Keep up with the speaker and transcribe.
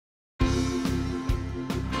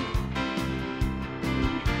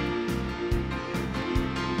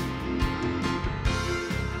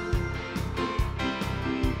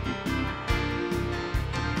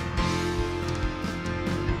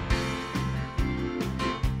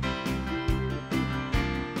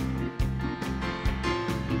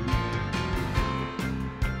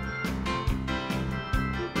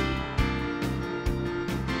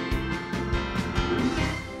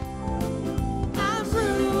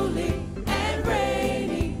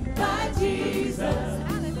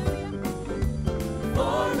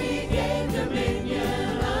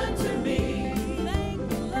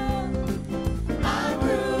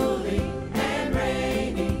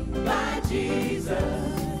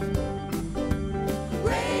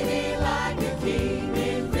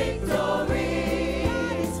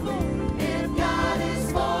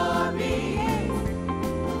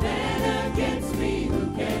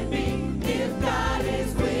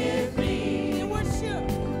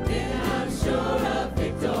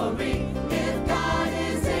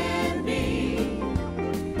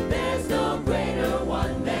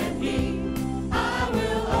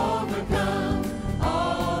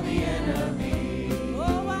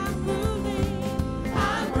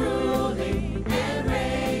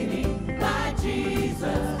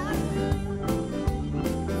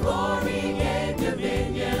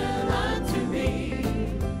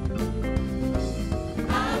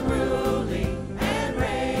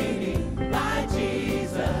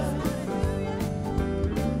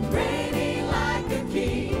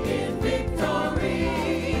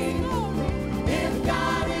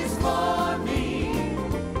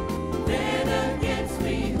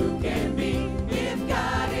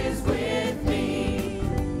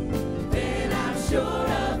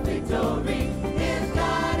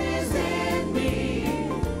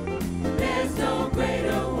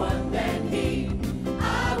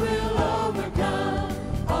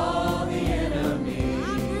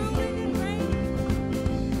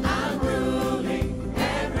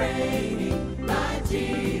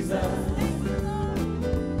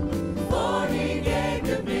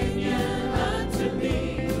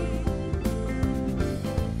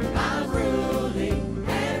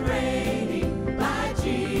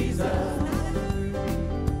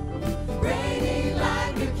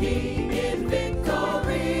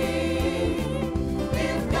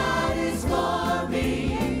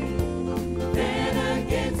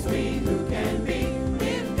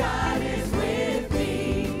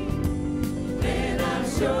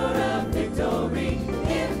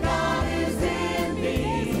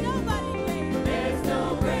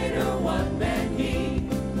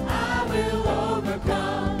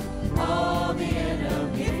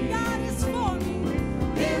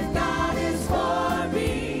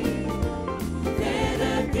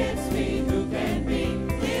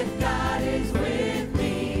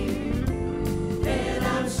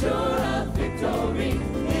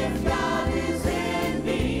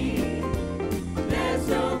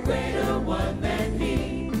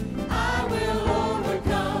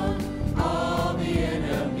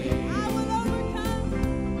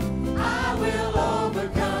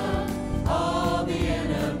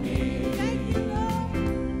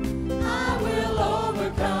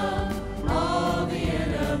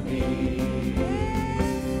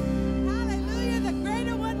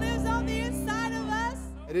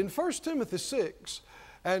In 1 Timothy 6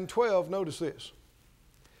 and 12, notice this.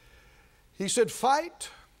 He said, fight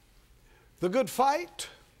the good fight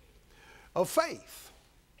of faith.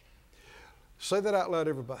 Say that out loud,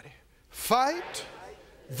 everybody. Fight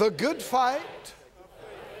the good fight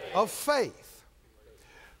of faith.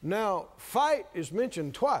 Now, fight is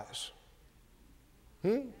mentioned twice.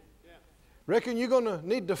 Reckon you're going to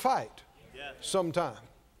need to fight sometime.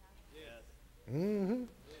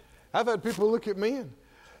 I've had people look at me,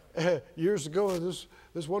 and years ago,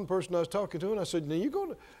 this one person I was talking to, and I said, now you're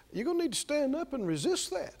going to need to stand up and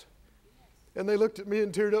resist that. And they looked at me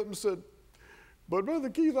and teared up and said, but Brother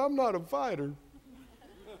Keith, I'm not a fighter.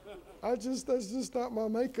 That's just not my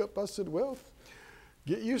makeup. I said, well,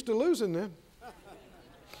 get used to losing then.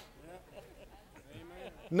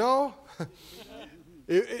 No.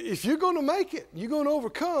 If you're going to make it, you're going to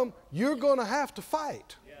overcome, you're going to have to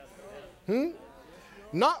fight.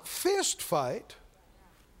 Not fist fight,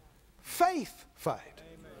 faith fight.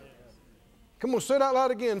 Come on, say it out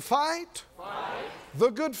loud again. Fight, the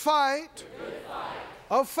good fight,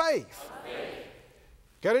 of faith.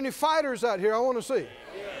 Got any fighters out here? I want to see.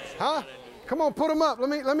 Huh? Come on, put them up.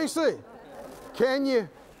 Let me see. Can you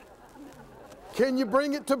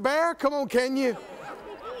bring it to bear? Come on, can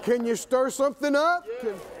you stir something up?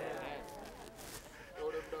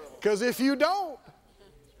 Because if you don't,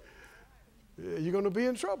 you're going to be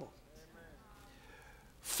in trouble.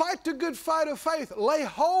 Fight the good fight of faith. Lay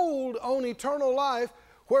hold on eternal life,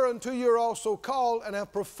 whereunto you're also called, and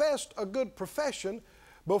have professed a good profession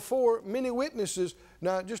before many witnesses.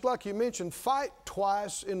 Now, just like he mentioned fight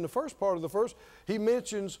twice in the first part of the verse, he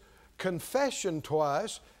mentions confession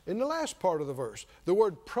twice in the last part of the verse. The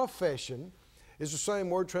word profession is the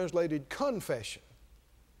same word translated confession.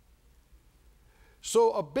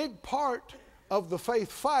 So a big part of the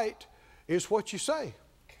faith fight is what you say.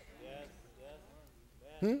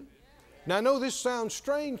 Now, I know this sounds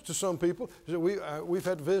strange to some people. We've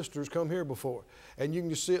had visitors come here before, and you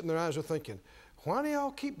can just see it in their eyes. They're thinking, why do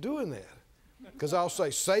y'all keep doing that? Because I'll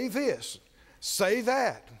say this, Say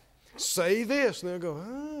that. Say this. And they'll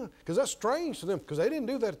go, because that's strange to them, because they didn't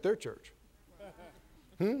do that at their church.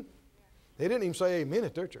 They didn't even say amen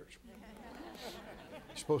at their church.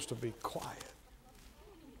 You're supposed to be quiet.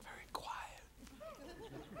 Very quiet.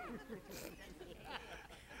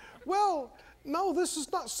 Well, no, this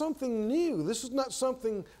is not something new. This is not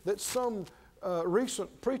something that some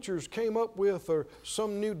recent preachers came up with or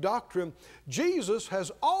some new doctrine. Jesus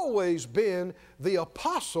has always been the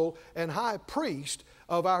apostle and high priest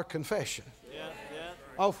of our confession. Yeah, yeah.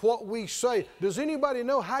 Of what we say. Does anybody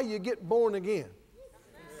know how you get born again?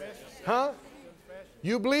 Huh?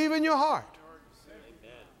 You believe in your heart.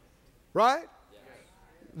 Right?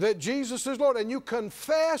 That Jesus is Lord. And you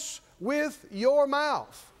confess with your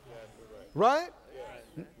mouth. Right?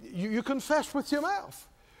 You confess with your mouth.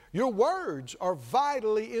 Your words are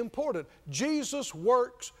vitally important. Jesus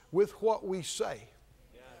works with what we say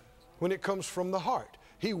when it comes from the heart.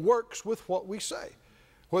 He works with what we say.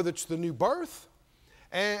 Whether it's the new birth,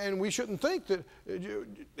 and we shouldn't think that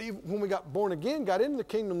when we got born again, got into the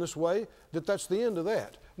kingdom this way, that that's the end of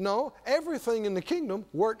that. No, everything in the kingdom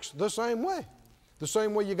works the same way. The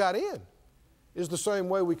same way you got in is the same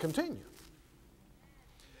way we continue.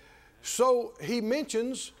 So he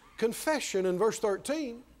mentions confession in verse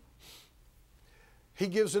 13. He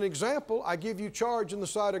gives an example. I give you charge in the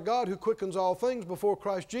sight of God who quickens all things before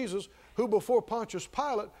Christ Jesus, who before Pontius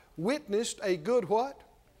Pilate witnessed a good what?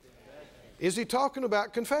 Is he talking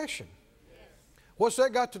about confession? What's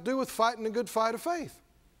that got to do with fighting a good fight of faith?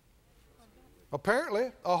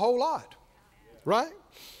 Apparently, a whole lot. Right?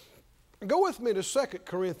 Go with me to 2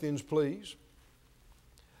 Corinthians, please.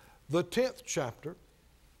 The 10th chapter.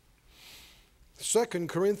 2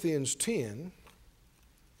 Corinthians 10.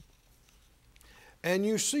 And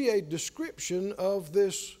you see a description of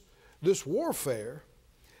this warfare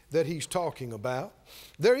that he's talking about.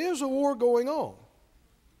 There is a war going on.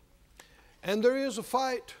 And there is a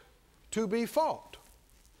fight to be fought.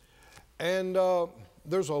 And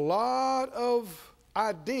there's a lot of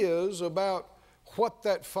ideas about what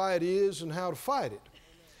that fight is and how to fight it.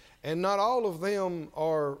 And not all of them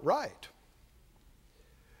are right.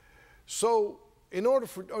 So in order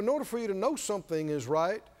for you to know something is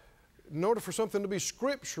right, in order for something to be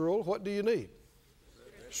scriptural, what do you need?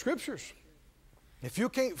 Scriptures. If you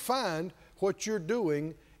can't find what you're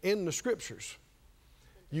doing in the Scriptures,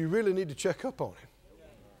 you really need to check up on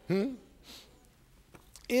it.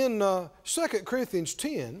 In 2 Corinthians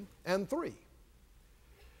 10 and 3,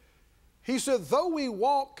 he said, though we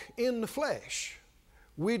walk in the flesh,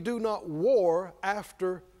 we do not war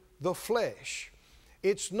after the flesh.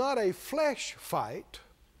 It's not a flesh fight,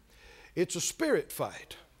 it's a spirit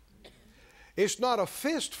fight. It's not a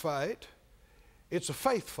fist fight, it's a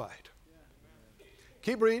faith fight.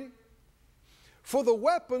 Keep reading. For the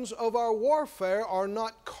weapons of our warfare are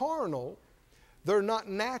not carnal, they're not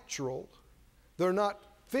natural, they're not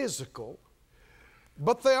physical,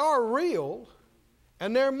 but they are real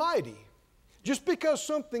and they're mighty. Just because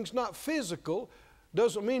something's not physical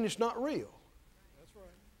doesn't mean it's not real. That's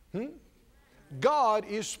right. God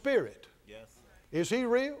is spirit. Yes. Is He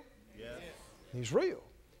real? Yes. He's real.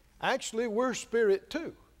 Actually, we're spirit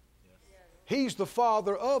too. Yes. He's the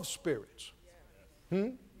Father of spirits.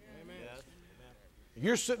 Amen.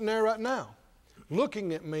 You're sitting there right now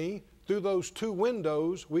looking at me through those two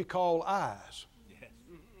windows we call eyes. Yes.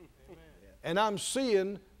 And I'm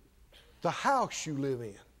seeing the house you live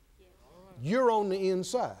in. You're on the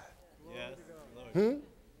inside. Yes.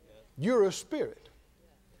 You're a spirit.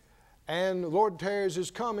 And the Lord tarries His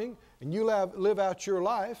coming, and you live out your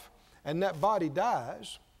life, and that body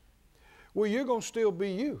dies. Well, you're going to still be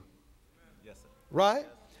you. Yes, sir. Right?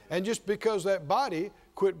 And just because that body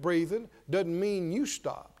quit breathing doesn't mean you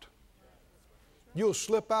stopped. You'll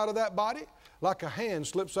slip out of that body like a hand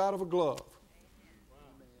slips out of a glove.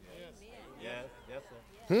 Yes, yes,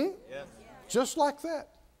 sir. Yes. Just like that.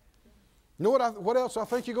 You know what else I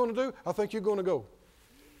think you're going to do? I think you're going to go,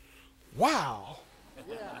 wow,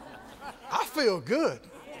 I feel good.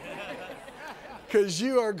 Because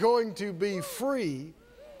you are going to be free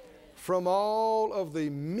from all of the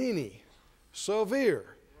many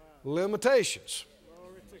severe limitations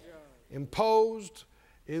imposed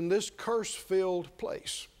in this curse-filled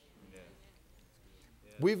place.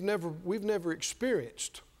 We've never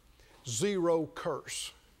experienced zero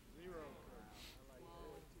curse.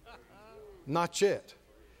 Not yet.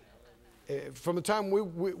 From the time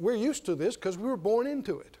we're used to this because we were born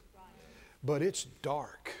into it. But it's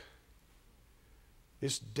dark.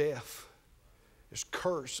 It's death. There's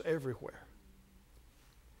curse everywhere.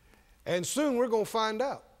 And soon we're going to find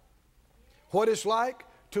out what it's like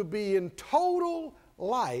to be in total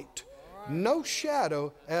light No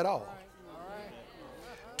shadow at all.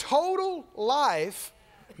 Total life,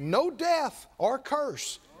 no death or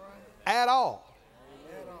curse at all.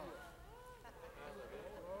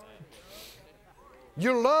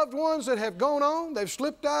 Your loved ones that have gone on, they've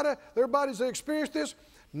slipped out of their bodies, they experienced this,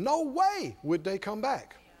 no way would they come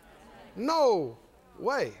back. No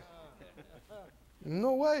way.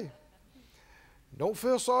 No way. Don't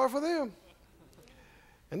feel sorry for them.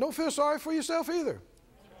 And don't feel sorry for yourself either.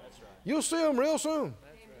 You'll see them real soon.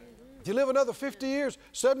 If you live another 50 years,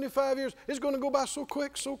 75 years, it's going to go by so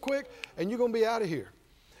quick, and you're going to be out of here.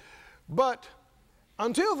 But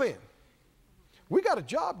until then, we got a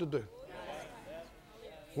job to do.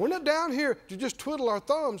 We're not down here to just twiddle our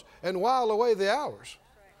thumbs and while away the hours.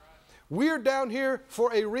 We're down here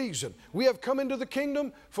for a reason. We have come into the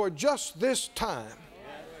kingdom for just this time.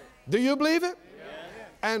 Do you believe it?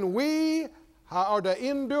 And we are to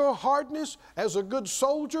endure hardness as a good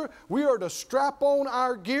soldier. We are to strap on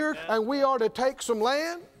our gear and we are to take some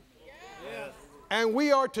land. And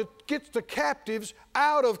we are to get the captives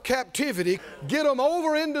out of captivity, get them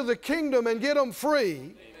over into the kingdom and get them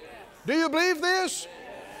free. Do you believe this?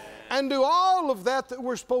 And do all of that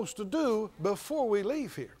we're supposed to do before we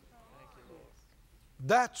leave here.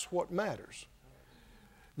 That's what matters.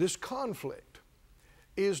 This conflict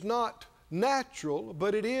is not natural,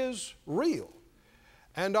 but it is real.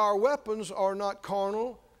 And our weapons are not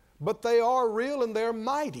carnal, but they are real and they're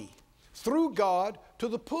mighty through God to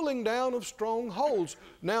the pulling down of strongholds.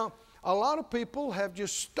 Now, a lot of people have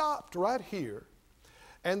just stopped right here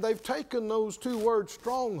and they've taken those two words,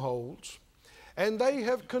 strongholds, and they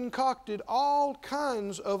have concocted all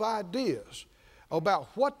kinds of ideas about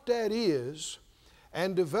what that is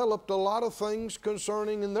and developed a lot of things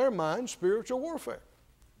concerning, in their mind, spiritual warfare.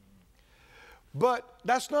 But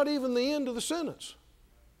that's not even the end of the sentence.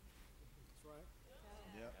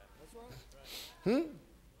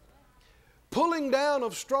 Pulling down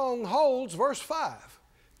of strongholds, verse 5.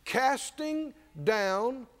 Casting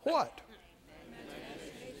down what?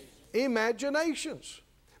 Imaginations.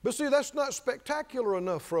 But see, that's not spectacular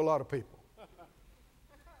enough for a lot of people.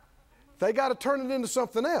 They got to turn it into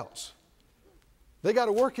something else. They got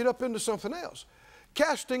to work it up into something else.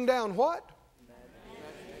 Casting down what?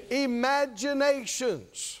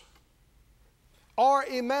 Imaginations. Are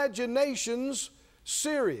imaginations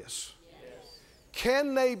serious? Yes.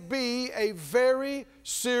 Can they be a very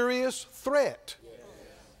serious threat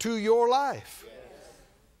to your life?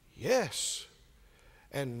 Yes.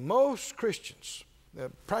 And most Christians,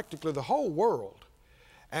 practically the whole world,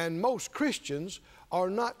 and most Christians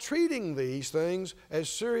are not treating these things as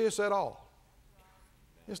serious at all.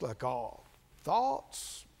 It's like, oh,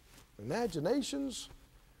 thoughts, imaginations,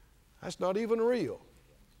 that's not even real.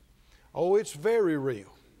 Oh, it's very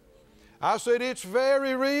real. I said it's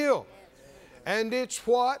very real. And it's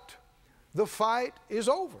what the fight is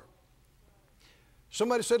over.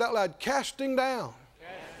 Somebody said out loud, casting down.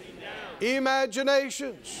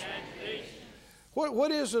 Imaginations.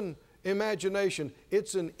 What is an imagination?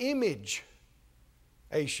 It's an image-ation.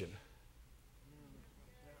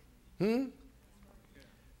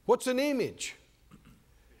 What's an image?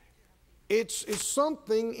 It's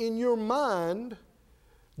something in your mind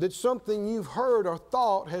that something you've heard or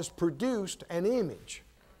thought has produced an image.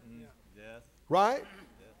 Right?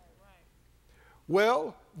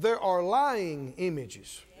 Well, there are lying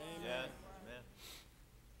images.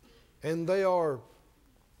 And they are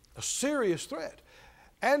a serious threat.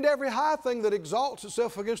 And every high thing that exalts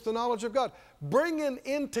itself against the knowledge of God, bringing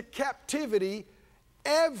into captivity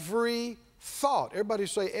every thought. Everybody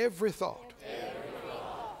say every thought. Every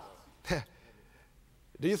thought.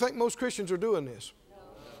 Do you think most Christians are doing this? No.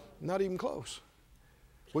 Not even close.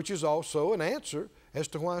 Which is also an answer as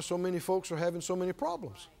to why so many folks are having so many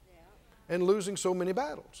problems and losing so many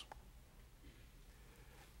battles.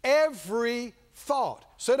 Every thought.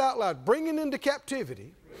 Say it out loud. Bringing into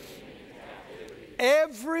captivity,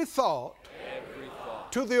 every thought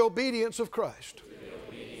to the obedience of Christ.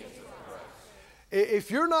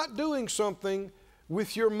 If you're not doing something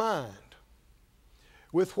with your mind,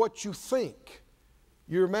 with what you think,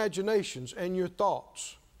 your imaginations and your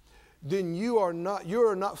thoughts, then you are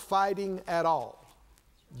not fighting at all.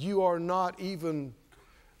 You are not even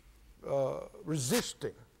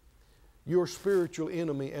resisting your spiritual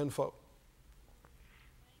enemy and foe.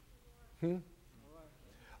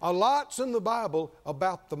 A lot's in the Bible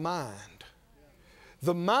about the mind.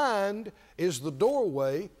 The mind is the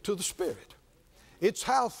doorway to the Spirit. It's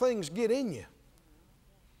how things get in you.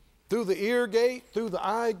 Through the ear gate, through the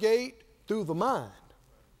eye gate, through the mind.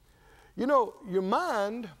 You know, your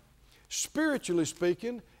mind, spiritually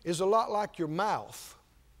speaking, is a lot like your mouth.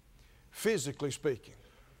 physically speaking.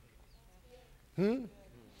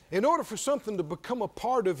 In order for something to become a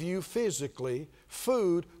part of you physically,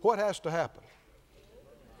 food, what has to happen?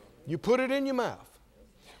 You put it in your mouth.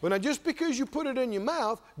 Well, now just because you put it in your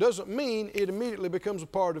mouth doesn't mean it immediately becomes a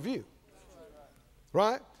part of you.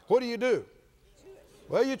 Right? What do?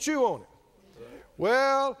 Well, you chew on it.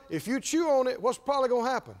 Well, if you chew on it, what's probably going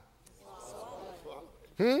to happen?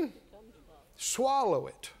 Swallow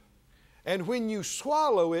it. And when you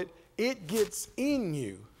swallow it, it gets in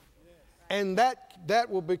you. And that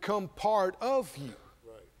will become part of you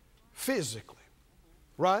physically.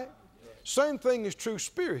 Right? Same thing is true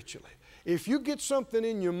spiritually. If you get something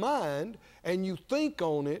in your mind and you think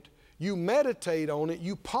on it, you meditate on it,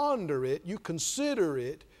 you ponder it, you consider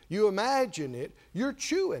it, you imagine it, you're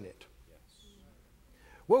chewing it.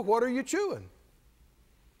 Well, what are you chewing?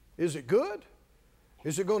 Is it good?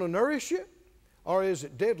 Is it going to nourish you? Or is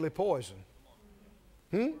it deadly poison?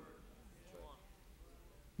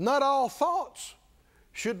 Not all thoughts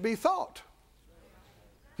should be thought.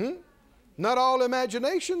 Not all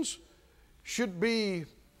imaginations should be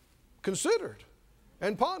considered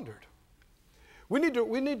and pondered. We need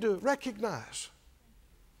to recognize.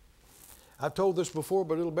 I've told this before,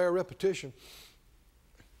 but it'll bear repetition.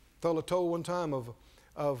 A fellow told one time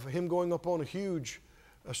of him going up on a huge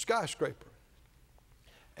skyscraper.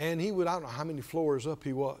 And he would, I don't know how many floors up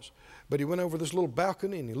he was, but he went over this little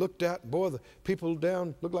balcony and he looked out. Boy, the people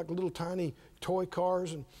down looked like little tiny toy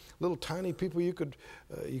cars and little tiny people. You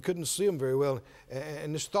couldn't see them very well.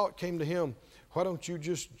 And this thought came to him, why don't you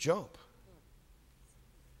just jump?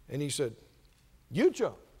 And he said, you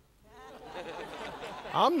jump.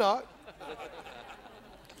 I'm not.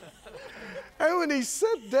 And when he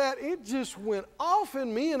said that, it just went off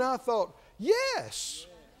in me, and I thought, yes,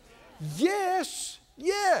 yes,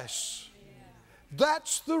 yes.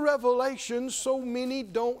 That's the revelation so many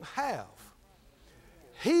don't have.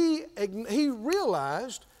 He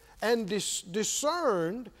realized and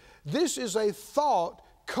discerned this is a thought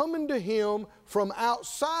coming to him from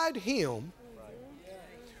outside him,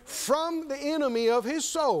 from the enemy of his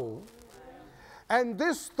soul. And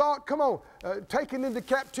this thought, come on, taken into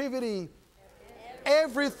captivity,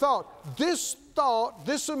 every thought, this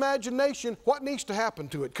imagination, what needs to happen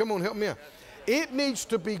to it? Come on, help me out. It needs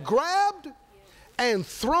to be grabbed and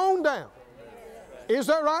thrown down. Is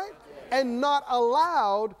that right? And not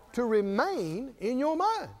allowed to remain in your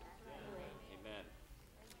mind.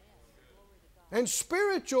 And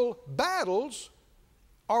spiritual battles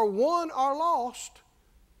are won or lost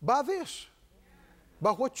by this.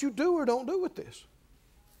 By what you do or don't do with this.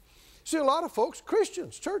 See, a lot of folks,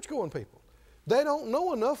 Christians, church-going people, they don't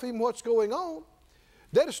know enough even what's going on.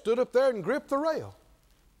 They just stood up there and gripped the rail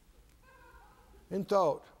and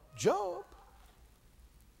thought, jump?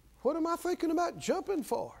 What am I thinking about jumping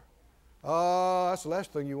for? That's the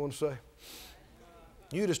last thing you want to say.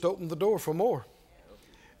 You just opened the door for more.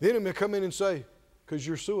 The enemy will come in and say, because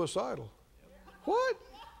you're suicidal. What?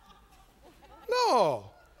 No.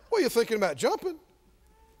 Well, you're thinking about jumping?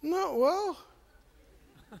 No, well,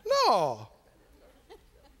 no.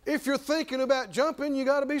 If you're thinking about jumping, you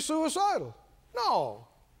got to be suicidal. No.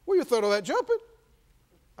 Well, you're thinking about jumping?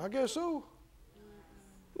 I guess so.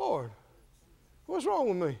 Lord, what's wrong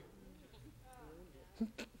with me?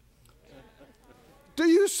 Do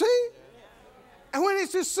you see? And when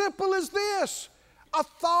it's as simple as this, a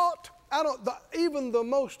thought, even the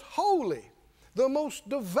most holy, the most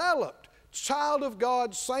developed child of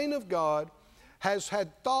God, saint of God, has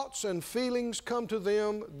had thoughts and feelings come to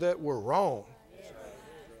them that were wrong.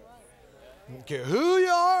 I don't care who you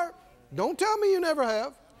are, don't tell me you never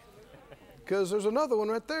have, because there's another one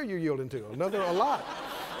right there you're yielding to, a lot.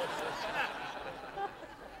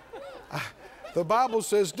 The Bible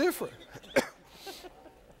says different.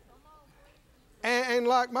 And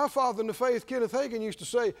like my father in the faith, Kenneth Hagin, used to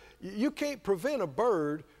say, you can't prevent a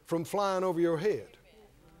bird from flying over your head.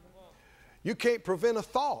 You can't prevent a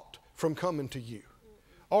thought from coming to you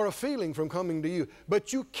or a feeling from coming to you.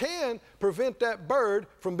 But you can prevent that bird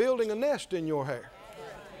from building a nest in your hair.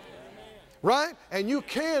 Right? And you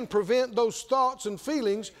can prevent those thoughts and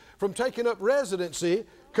feelings from taking up residency.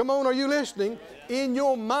 Come on, are you listening? In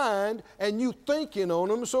your mind, and you thinking on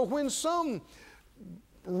them. So when some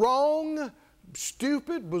wrong,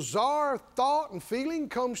 stupid, bizarre thought and feeling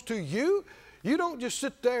comes to you, you don't just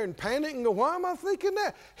sit there and panic and go, why am I thinking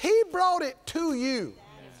that? He brought it to you.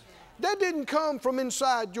 That didn't come from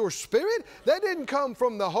inside your spirit. That didn't come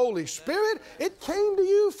from the Holy Spirit. It came to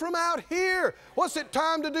you from out here. What's it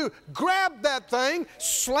time to do? Grab that thing,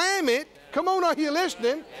 slam it. Come on, are you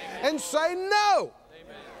listening? And say, no,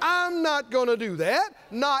 I'm not going to do that.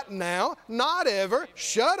 Not now, not ever.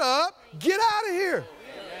 Shut up. Get out of here.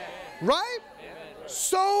 Right?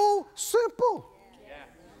 So simple.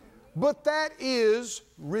 But that is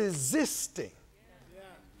resisting.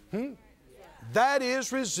 That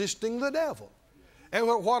is resisting the devil. And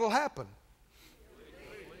what will happen?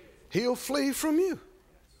 He'll flee from you.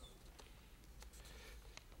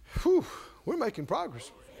 Whew, we're making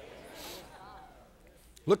progress.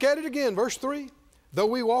 Look at it again, verse 3. Though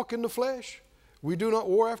we walk in the flesh, we do not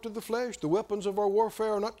war after the flesh. The weapons of our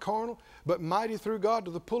warfare are not carnal, but mighty through God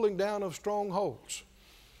to the pulling down of strongholds.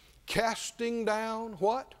 Casting down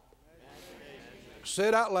what? Say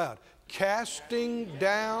it out loud. Casting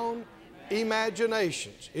down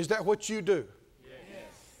imaginations. Is that what you do?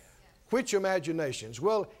 Which imaginations?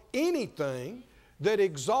 Well, anything that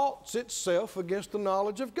exalts itself against the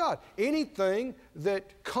knowledge of God. Anything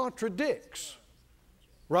that contradicts,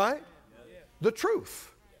 right? The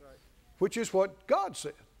truth, which is what God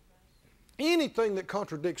said. Anything that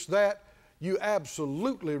contradicts that, you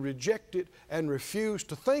absolutely reject it and refuse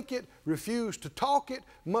to think it, refuse to talk it,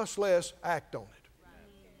 much less act on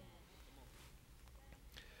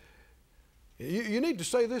it. You need to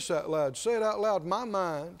say this out loud. Say it out loud. My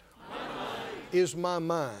mind is my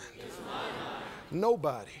mind.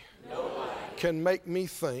 Nobody can make me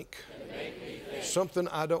think something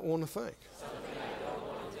I don't want to think.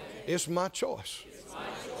 It's my choice.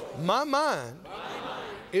 My mind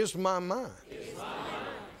is my mind.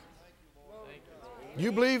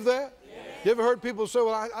 You believe that? You ever heard people say,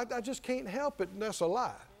 well, I just can't help it, and that's a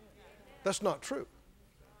lie. That's not true.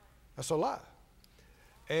 That's a lie.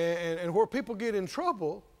 And where people get in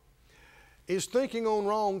trouble is thinking on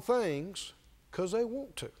wrong things because they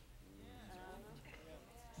want to.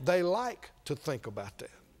 They like to think about that.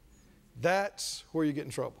 That's where you get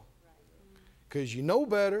in trouble. Because you know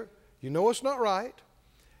better, you know it's not right,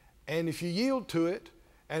 and if you yield to it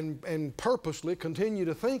and purposely continue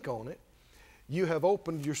to think on it, you have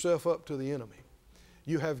opened yourself up to the enemy.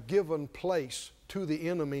 You have given place to the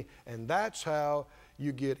enemy, and that's how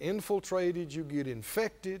you get infiltrated, you get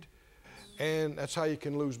infected, and that's how you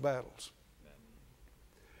can lose battles.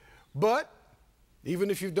 But even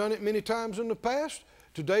if you've done it many times in the past,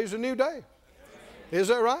 today's a new day. Is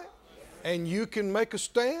that right? And you can make a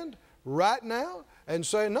stand right now and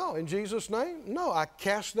say, no, in Jesus' name, no, I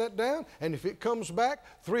cast that down. And if it comes back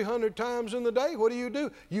 300 times in the day, what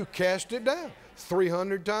do? You cast it down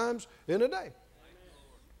 300 times in a day.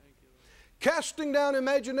 Casting down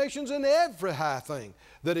imaginations and every high thing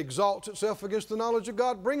that exalts itself against the knowledge of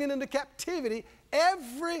God, bringing into captivity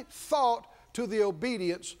every thought to the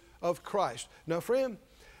obedience of Christ. Now, friend,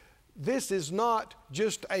 this is not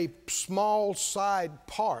just a small side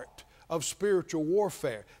part of spiritual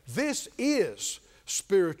warfare. This is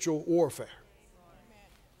spiritual warfare.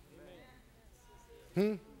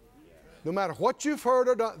 No matter what you've heard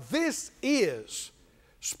or done, this is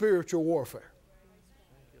spiritual warfare.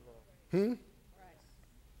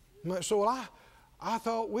 So I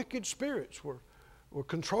thought wicked spirits were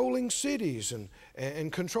controlling cities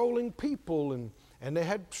and controlling people, and they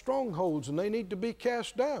had strongholds and they need to be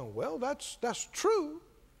cast down. Well, that's true.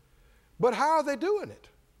 But how are they doing it?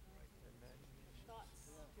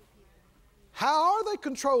 How are they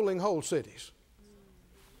controlling whole cities?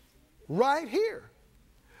 Right here.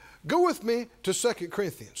 Go with me to 2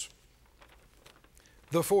 Corinthians,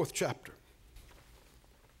 the 4th chapter.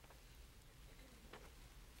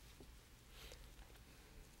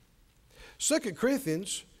 Second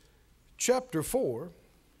Corinthians chapter 4.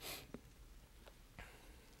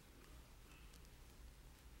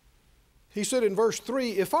 He said in verse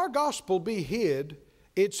 3, if our gospel be hid,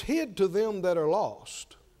 it's hid to them that are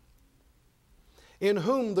lost, in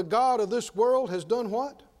whom the God of this world has done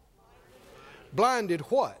what? Blinded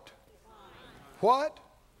what? What?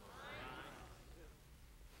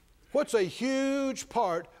 What's a huge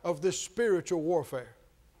part of this spiritual warfare?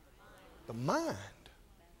 The mind.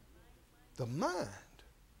 The mind.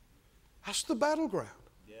 That's the battleground.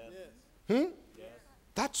 Yes.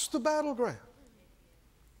 That's the battleground.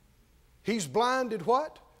 He's blinded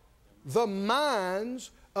what? The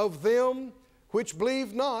minds of them which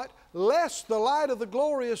believe not, lest the light of the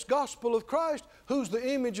glorious gospel of Christ, who's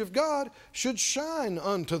the image of God, should shine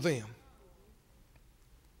unto them.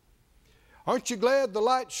 Aren't you glad the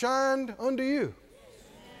light shined unto you?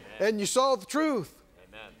 Amen. And you saw the truth.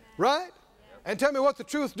 Amen. Right? Yep. And tell me what the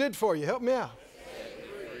truth did for you. Help me out.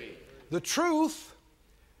 The truth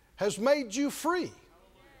has made you free.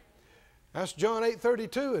 That's John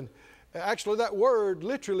 8:32, and actually that word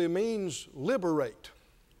literally means liberate.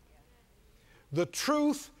 The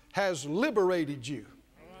truth has liberated you.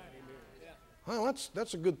 Well,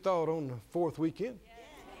 that's a good thought on the 4th weekend.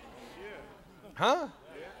 Huh?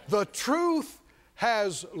 The truth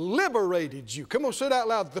has liberated you. Come on, say it out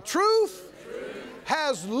loud. The truth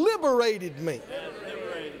has liberated me.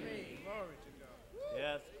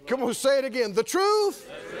 Come on, say it again. The truth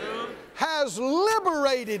has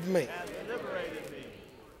liberated me.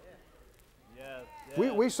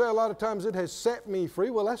 We say a lot of times it has set me free.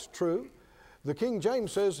 Well, that's true. The King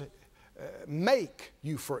James says, make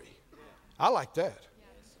you free. I like that.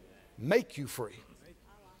 Make you free.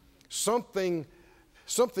 Something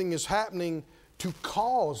is happening to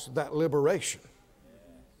cause that liberation.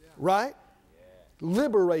 Right?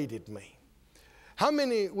 Liberated me. How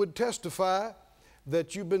many would testify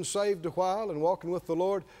that you've been saved a while and walking with the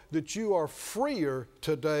Lord, that you are freer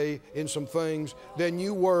today in some things than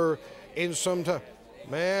you were in some time?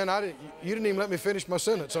 Man, you didn't even let me finish my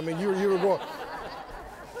sentence. I mean, you were going.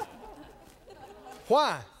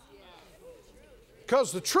 Why?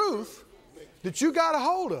 Because the truth that you got a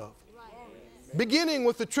hold of, beginning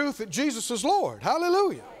with the truth that Jesus is Lord.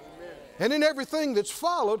 Hallelujah. And in everything that's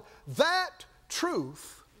followed, that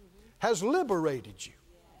truth has liberated you,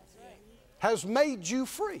 has made you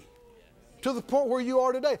free to the point where you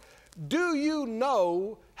are today. Do you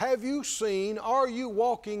know, have you seen, are you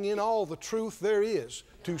walking in all the truth there is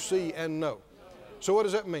to see and know? So what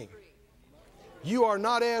does that mean? You are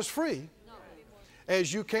not as free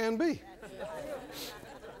as you can be.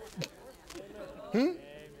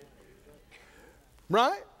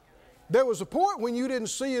 Right? There was a point when you didn't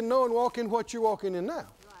see and know and walk in what you're walking in now.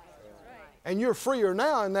 And you're freer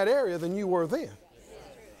now in that area than you were then.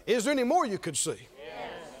 Is there any more you could see?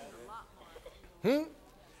 And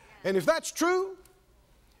if that's true,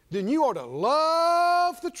 then you ought to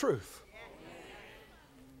love the truth.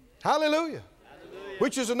 Hallelujah.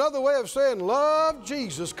 Which is another way of saying love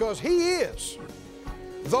Jesus, because He is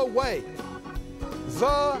the way,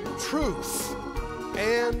 the truth,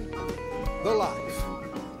 and the life.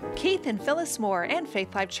 Keith and Phyllis Moore and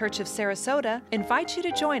Faith Life Church of Sarasota invite you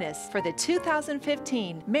to join us for the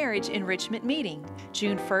 2015 Marriage Enrichment Meeting,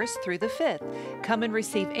 June 1st through the 5th. Come and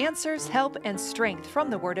receive answers, help, and strength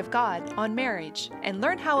from the Word of God on marriage, and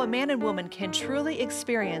learn how a man and woman can truly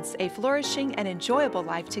experience a flourishing and enjoyable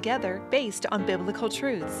life together based on biblical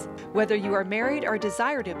truths. Whether you are married or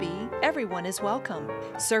desire to be, everyone is welcome.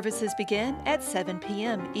 Services begin at 7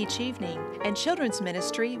 p.m. each evening, and children's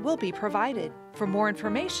ministry will be provided. For more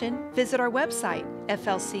information, visit our website,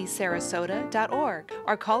 flcsarasota.org,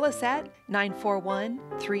 or call us at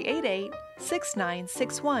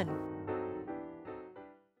 941-388-6961.